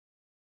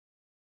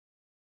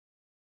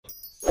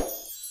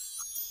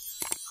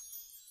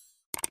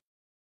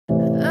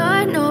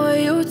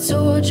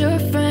told your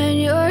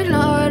friend you're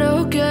not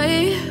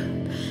okay,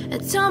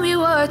 and tell me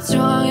what's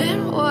wrong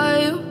and why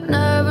you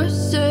never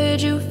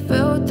said you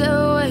felt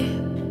that way.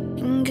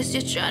 And guess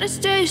you're trying to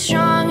stay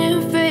strong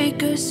and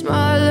fake a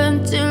smile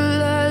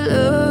until I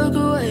look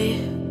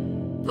away.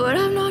 But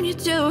I've known you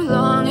too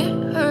long,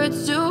 it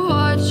hurts to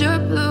watch your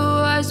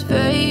blue eyes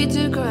fade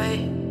to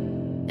gray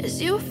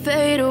as you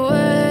fade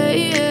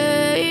away,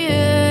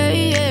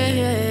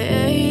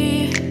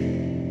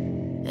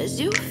 as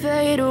you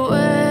fade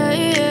away.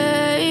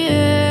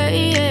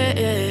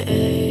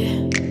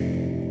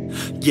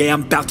 Yeah,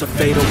 I'm about to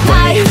fade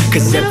away,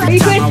 cause every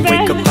time I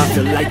wake up I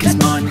feel like it's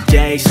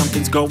Monday.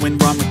 Something's going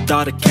wrong with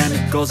all the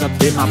chemicals up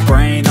in my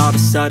brain. All of a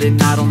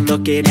sudden I don't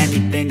look at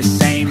anything the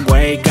same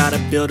way. Got a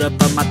build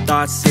up of my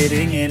thoughts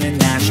sitting in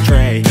an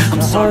ashtray. I'm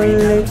sorry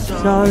now,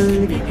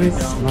 Jolly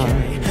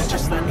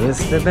Christmas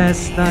is the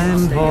best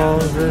time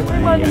of the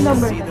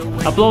year.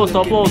 Applause,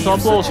 applause,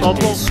 applause,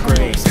 applause.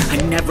 I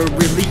never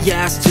really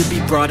asked to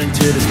be brought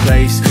into this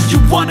place. You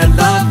wanna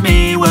love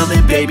me? Well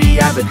then baby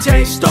I have a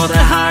taste. All the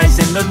highs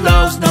and the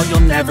lows, no you'll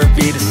never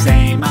be the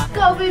same.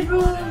 COVID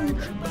room.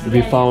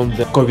 We found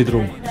the COVID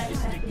room.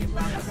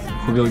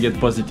 Who will get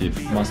positive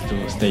must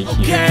to stay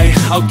here. Okay,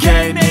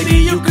 okay, maybe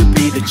you could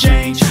be the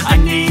change I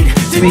need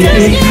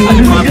today.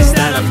 I promise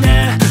that I've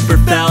never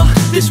felt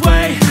this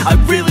way. I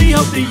really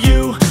hope that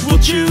you will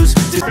choose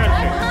to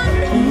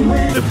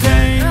the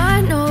pain.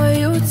 I know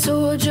you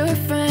told your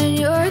friend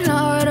you're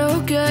not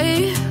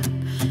okay,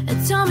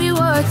 and tell me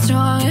what's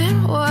wrong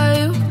and why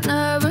you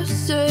never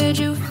said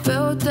you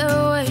felt that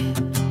way.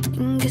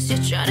 And guess you're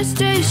trying to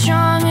stay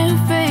strong and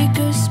fake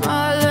a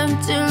smile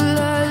until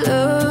I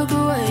look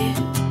away.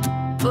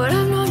 But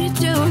I've known you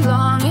too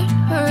long, it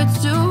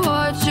hurts to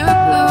watch your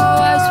blue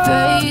eyes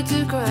fade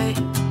to gray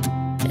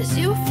as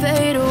you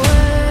fade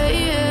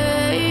away.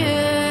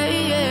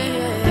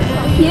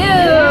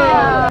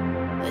 Yeah.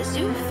 As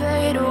you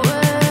fade away.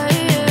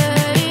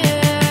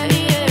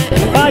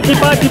 Party,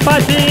 party,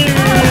 party!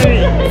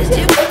 As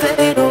you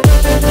fade away.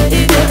 As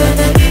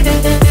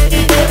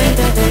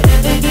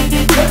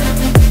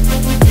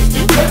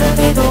you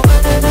fade away.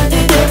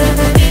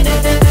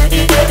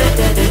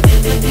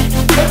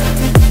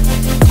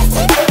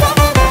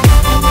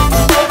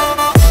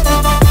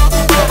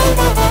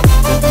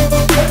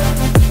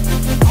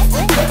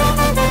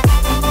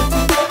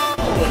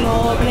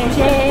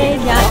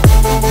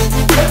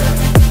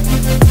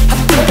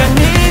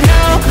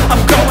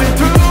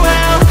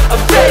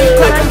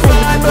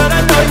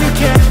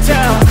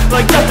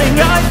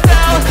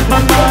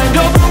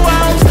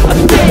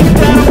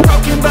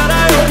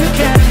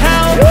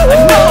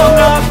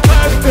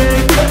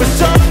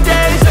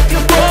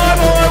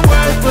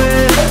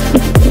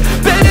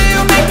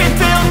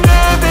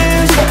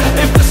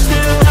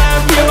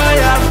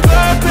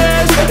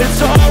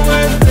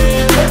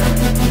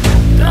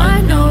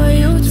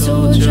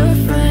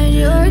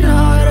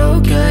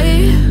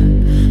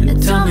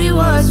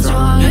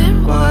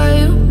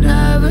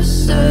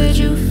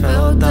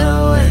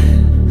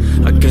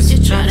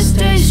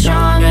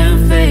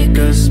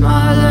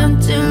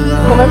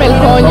 Come il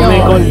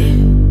cogno.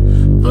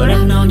 But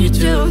I've known you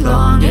too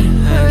long, it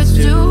hurts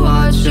to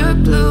watch your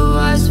blue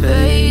eyes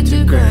fade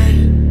to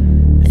gray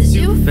as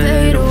you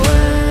fade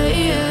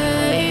away.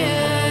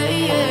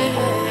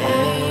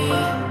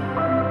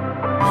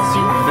 As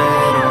you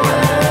fade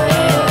away.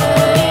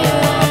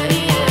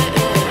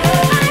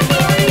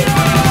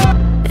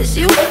 As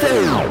you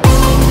fade away.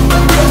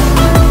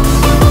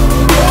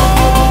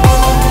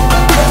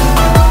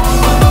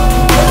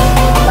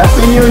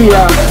 Happy New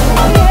Year!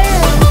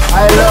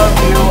 I love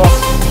you!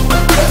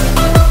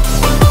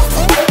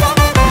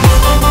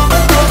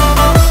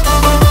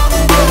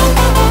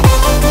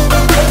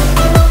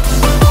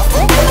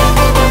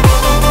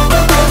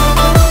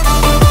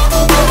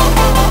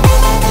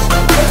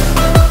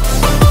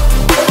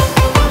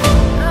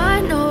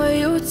 I know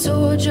you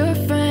told your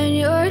friend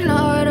you're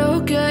not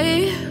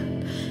okay,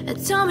 and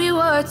tell me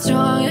what's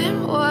wrong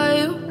and why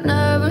you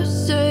never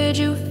said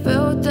you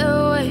felt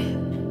that way.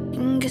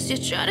 And guess you're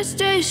trying to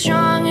stay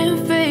strong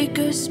and fake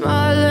a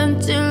smile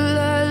until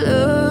I